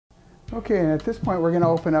Okay, and at this point we're going to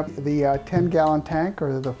open up the 10-gallon tank,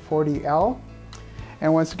 or the 40L.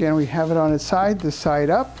 And once again, we have it on its side, this side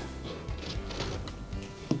up.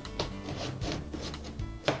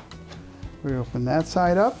 We open that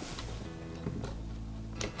side up.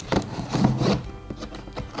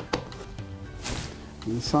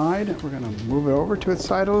 On the side, we're going to move it over to its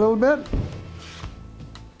side a little bit.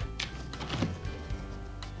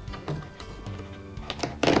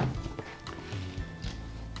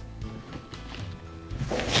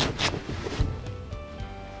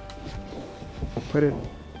 Put it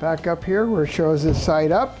back up here where it shows this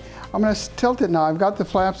side up. I'm going to tilt it now. I've got the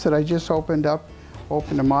flaps that I just opened up.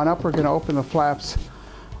 Open them on up. We're going to open the flaps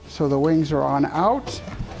so the wings are on out.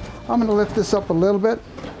 I'm going to lift this up a little bit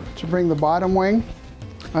to bring the bottom wing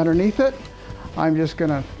underneath it. I'm just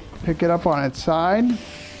going to pick it up on its side.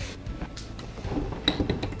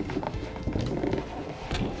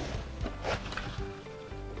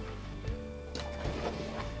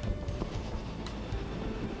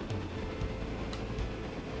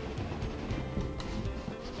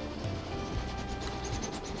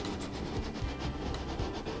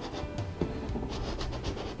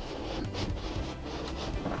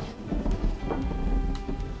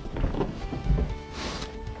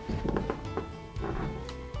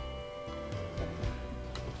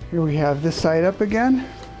 Here we have this side up again.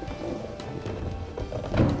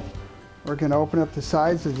 We're going to open up the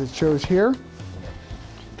sides as it shows here.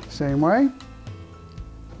 Same way.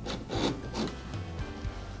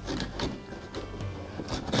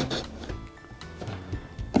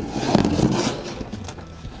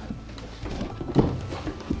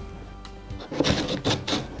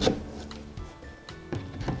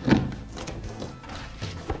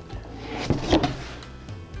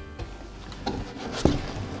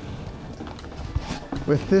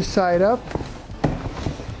 With this side up,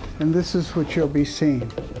 and this is what you'll be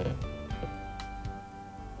seeing.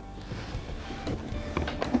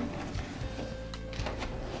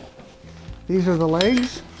 These are the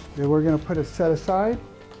legs that we're going to put set aside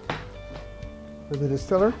for the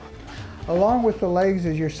distiller. Along with the legs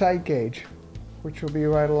is your sight gauge, which will be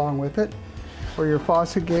right along with it, or your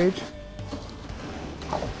faucet gauge.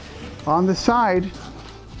 On the side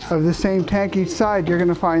of the same tank each side, you're going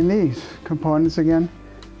to find these components again.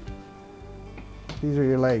 These are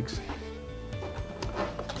your legs.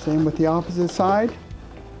 Same with the opposite side.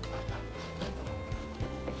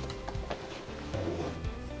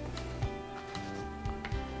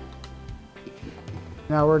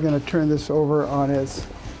 Now we're going to turn this over on its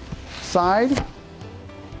side.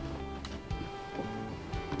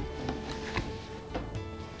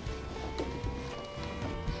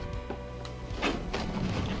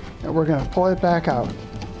 And we're going to pull it back out.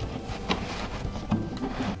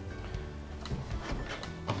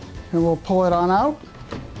 And we'll pull it on out.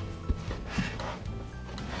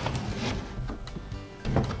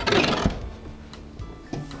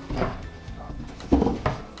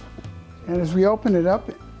 And as we open it up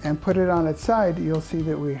and put it on its side, you'll see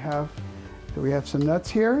that we have some nuts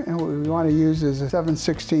here, and what we want to use is a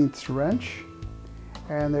 7/16 wrench.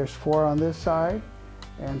 And there's 4 on this side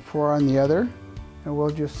and 4 on the other. And we'll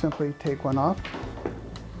just simply take one off.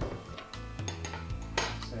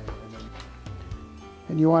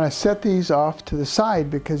 And you want to set these off to the side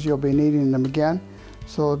because you'll be needing them again.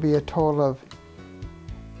 So there'll be a total of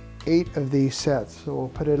 8 of these sets. So we'll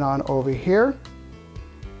put it on over here.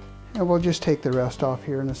 And we'll just take the rest off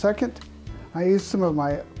here in a second. I used some of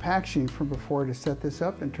my packaging from before to set this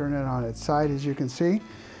up and turn it on its side, as you can see.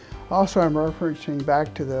 Also, I'm referencing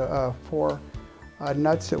back to the 4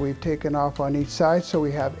 nuts that we've taken off on each side. So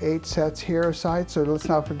we have 8 sets here aside, so let's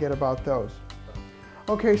not forget about those.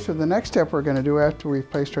 Okay, so the next step we're going to do after we've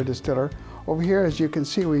placed our distiller, over here, as you can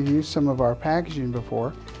see, we've used some of our packaging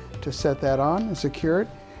before to set that on and secure it.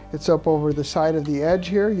 It's up over the side of the edge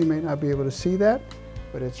here. You may not be able to see that,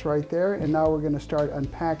 but it's right there. And now we're going to start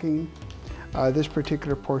unpacking this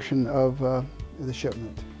particular portion of the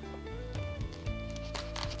shipment.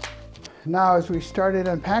 Now, as we started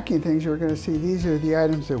unpacking things, you're going to see these are the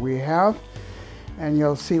items that we have. And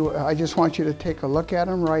you'll see, I just want you to take a look at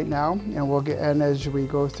them right now, and as we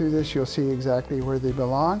go through this, you'll see exactly where they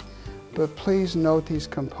belong. But please note these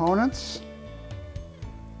components.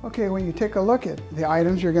 Okay, when you take a look at the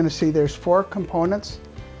items, you're going to see there's 4 components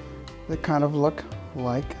that kind of look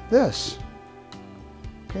like this.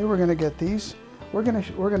 Okay, we're going to get these. We're going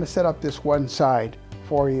to set up this one side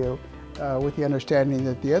for you with the understanding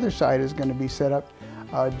that the other side is going to be set up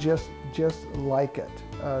just like it.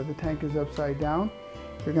 The tank is upside down.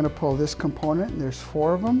 You're going to pull this component, and there's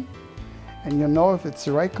 4 of them. And you'll know if it's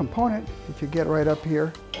the right component if you get right up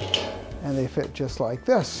here and they fit just like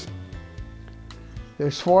this.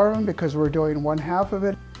 There's 4 of them because we're doing 1/2 of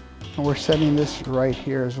it, and we're setting this right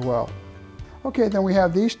here as well. Okay, then we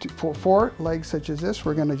have these 4 legs such as this.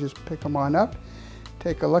 We're going to just pick them on up,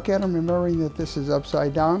 take a look at them, remembering that this is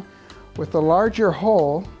upside down, with the larger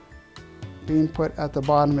hole being put at the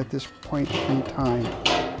bottom at this point in time.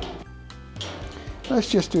 Let's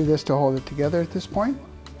just do this to hold it together at this point.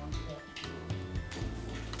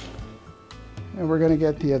 And we're going to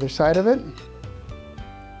get the other side of it.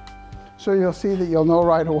 So you'll see that you'll know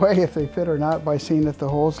right away if they fit or not by seeing if the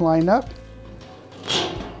holes line up.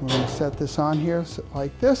 We're going to set this on here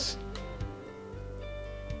like this.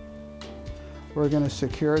 We're going to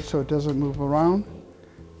secure it so it doesn't move around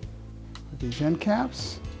with these end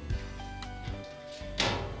caps.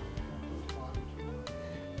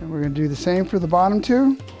 And we're going to do the same for the bottom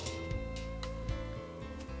 2.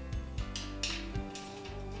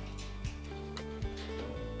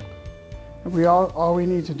 And all we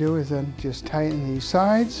need to do is then just tighten these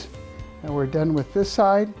sides, and we're done with this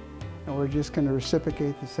side, and we're just going to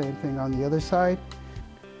reciprocate the same thing on the other side.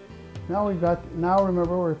 Now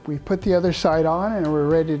remember we put the other side on and we're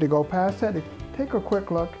ready to go past that. Take a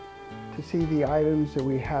quick look to see the items that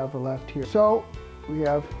we have left here. So we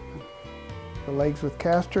have the legs with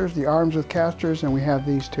casters, the arms with casters, and we have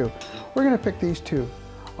these 2. We're going to pick these 2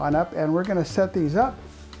 on up, and we're going to set these up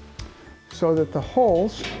so that the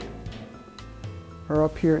holes are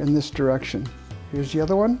up here in this direction. Here's the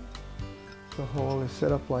other one. The hole is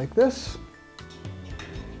set up like this.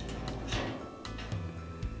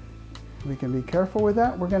 We can be careful with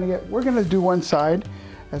that. We're going to do one side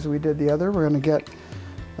as we did the other. We're going to get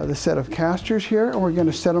the set of casters here, and we're going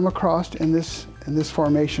to set them across in this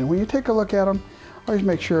formation. When you take a look at them, always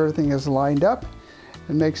make sure everything is lined up.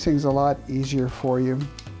 It makes things a lot easier for you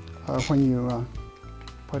when you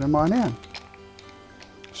put them on in.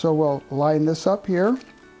 So we'll line this up here. We'll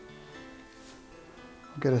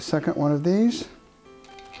get a second one of these.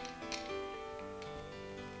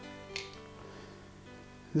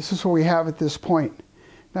 This is what we have at this point.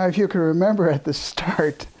 Now, if you can remember at the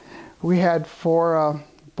start, we had 8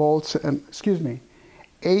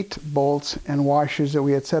 bolts and washers that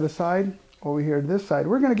we had set aside over here to this side.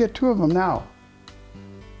 We're going to get 2 of them now.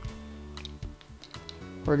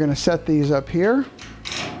 We're going to set these up here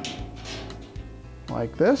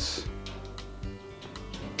like this.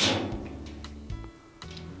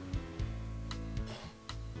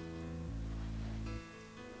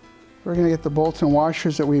 We're going to get the bolts and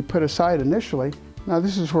washers that we put aside initially. Now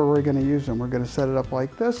this is where we're going to use them. We're going to set it up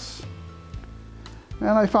like this. And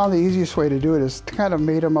I found the easiest way to do it is to kind of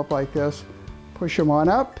mate them up like this. Push them on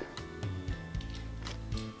up.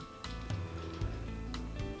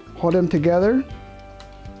 Hold them together.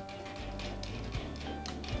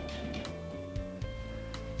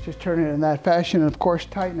 Just turn it in that fashion, and of course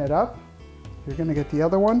tighten it up. You're going to get the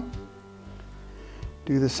other one.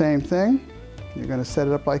 Do the same thing. You're going to set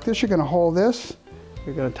it up like this. You're going to hold this.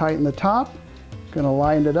 You're going to tighten the top. You're going to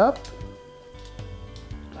line it up.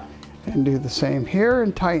 And do the same here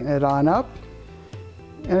and tighten it on up.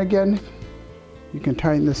 And again, you can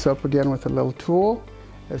tighten this up again with a little tool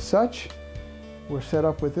as such. We're set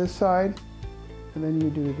up with this side, and then you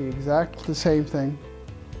do the same thing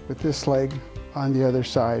with this leg on the other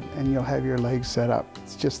side, and you'll have your legs set up.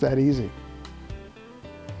 It's just that easy.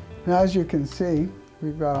 Now, as you can see,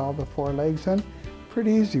 we've got all the 4 legs in.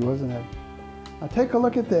 Pretty easy, wasn't it? Now take a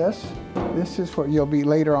look at this. This is what you'll be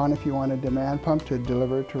later on if you want a demand pump to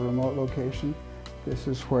deliver to a remote location. This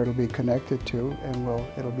is where it'll be connected to, and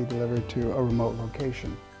it'll be delivered to a remote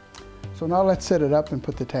location. So now let's set it up and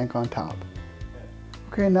put the tank on top.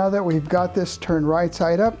 Okay, now that we've got this turned right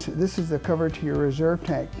side up, this is the cover to your reserve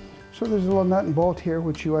tank. So there's a little nut and bolt here,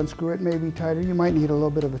 which you unscrew it, may be tighter. You might need a little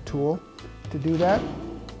bit of a tool to do that.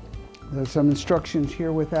 There's some instructions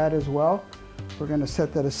here with that as well. We're going to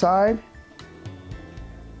set that aside.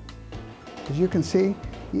 As you can see,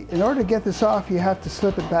 in order to get this off, you have to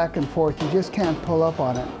slip it back and forth. You just can't pull up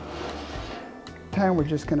on it. We're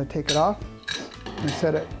just going to take it off and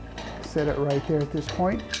set it right there at this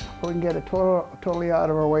point. Or we can get it totally out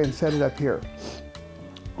of our way and set it up here.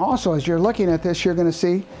 Also, as you're looking at this, you're going to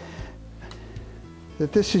see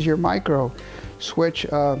that this is your micro switch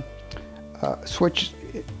in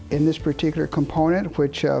this particular component,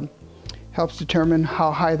 which helps determine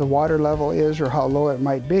how high the water level is or how low it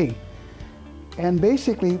might be. And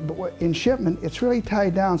basically, in shipment, it's really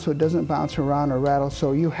tied down so it doesn't bounce around or rattle.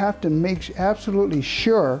 So you have to make absolutely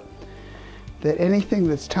sure that anything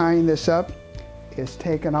that's tying this up is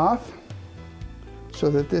taken off so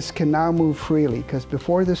that this can now move freely, because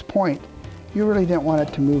before this point, you really didn't want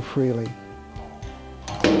it to move freely.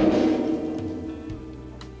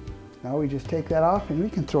 Now we just take that off and we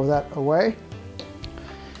can throw that away.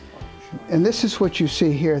 And this is what you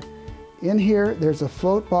see here. In here, there's a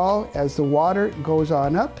float ball. As the water goes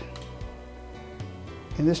on up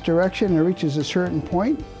in this direction and reaches a certain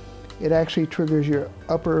point, it actually triggers your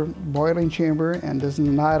upper boiling chamber and does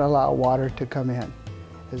not allow water to come in.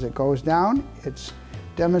 As it goes down, it's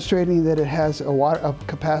demonstrating that it has a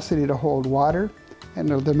capacity to hold water and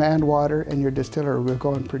it'll demand water, and your distiller will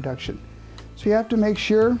go in production. So you have to make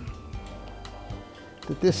sure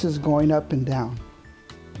that this is going up and down.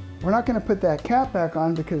 We're not going to put that cap back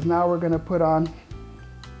on because now we're going to put on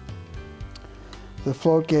the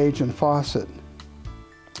float gauge and faucet.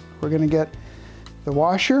 We're going to get the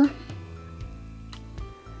washer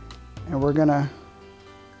and we're going to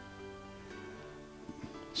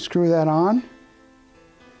screw that on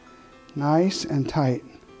nice and tight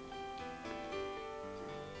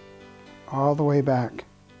all the way back.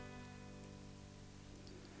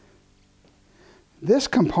 This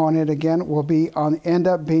component again will end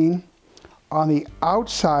up being on the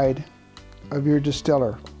outside of your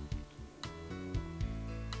distiller.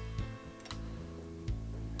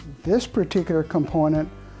 This particular component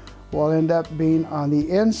will end up being on the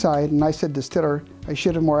inside, and I said distiller, I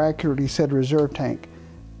should have more accurately said reserve tank.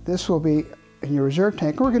 This will be in your reserve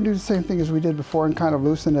tank. We're going to do the same thing as we did before and kind of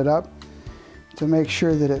loosen it up to make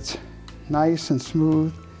sure that it's nice and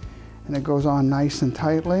smooth and it goes on nice and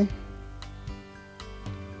tightly.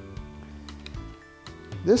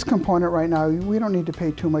 This component right now, we don't need to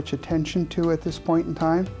pay too much attention to at this point in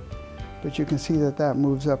time, but you can see that that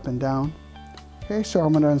moves up and down. Okay, so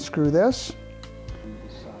I'm going to unscrew this.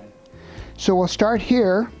 So we'll start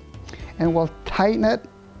here and we'll tighten it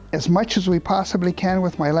as much as we possibly can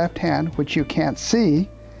with my left hand, which you can't see.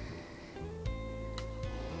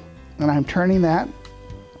 And I'm turning that.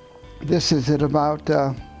 This is at about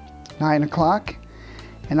 9 o'clock.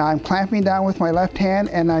 And I'm clamping down with my left hand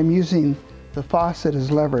and I'm using the faucet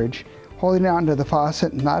as leverage, holding on to the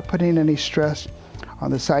faucet and not putting any stress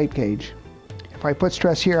on the side gauge. If I put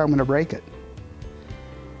stress here, I'm going to break it.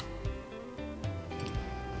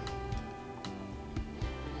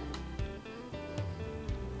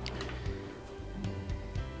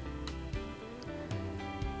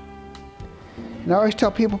 And I always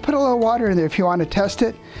tell people, put a little water in there if you want to test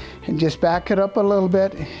it, and just back it up a little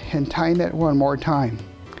bit and tighten it one more time.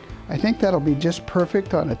 I think that'll be just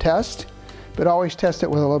perfect on a test, but always test it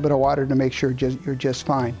with a little bit of water to make sure you're just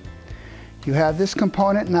fine. You have this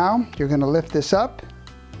component now. You're going to lift this up.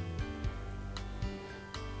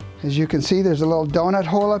 As you can see, there's a little donut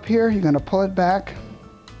hole up here. You're going to pull it back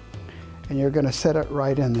and you're going to set it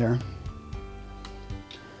right in there.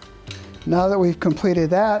 Now that we've completed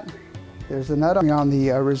that, there's a nut on the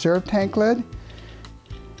reserve tank lid.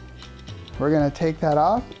 We're going to take that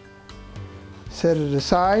off, set it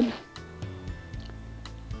aside.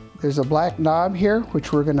 There's a black knob here,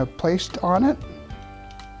 which we're going to place on it.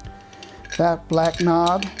 That black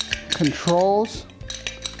knob controls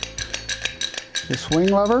the swing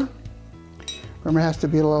lever. Remember, it has to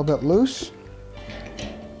be a little bit loose.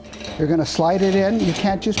 You're going to slide it in. You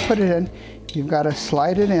can't just put it in. You've got to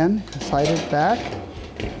slide it in, slide it back,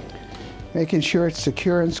 making sure it's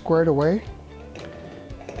secure and squared away.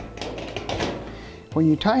 When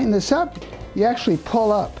you tighten this up, you actually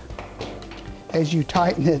pull up as you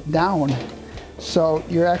tighten it down. So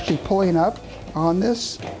you're actually pulling up on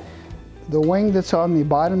this. The wing that's on the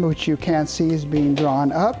bottom, which you can't see, is being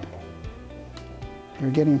drawn up.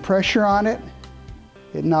 You're getting pressure on it.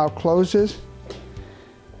 It now closes,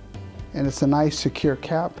 and it's a nice secure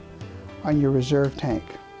cap on your reserve tank.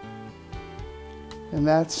 And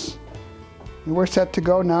we're set to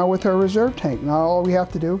go now with our reserve tank. Now all we have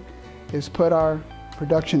to do is put our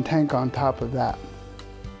production tank on top of that.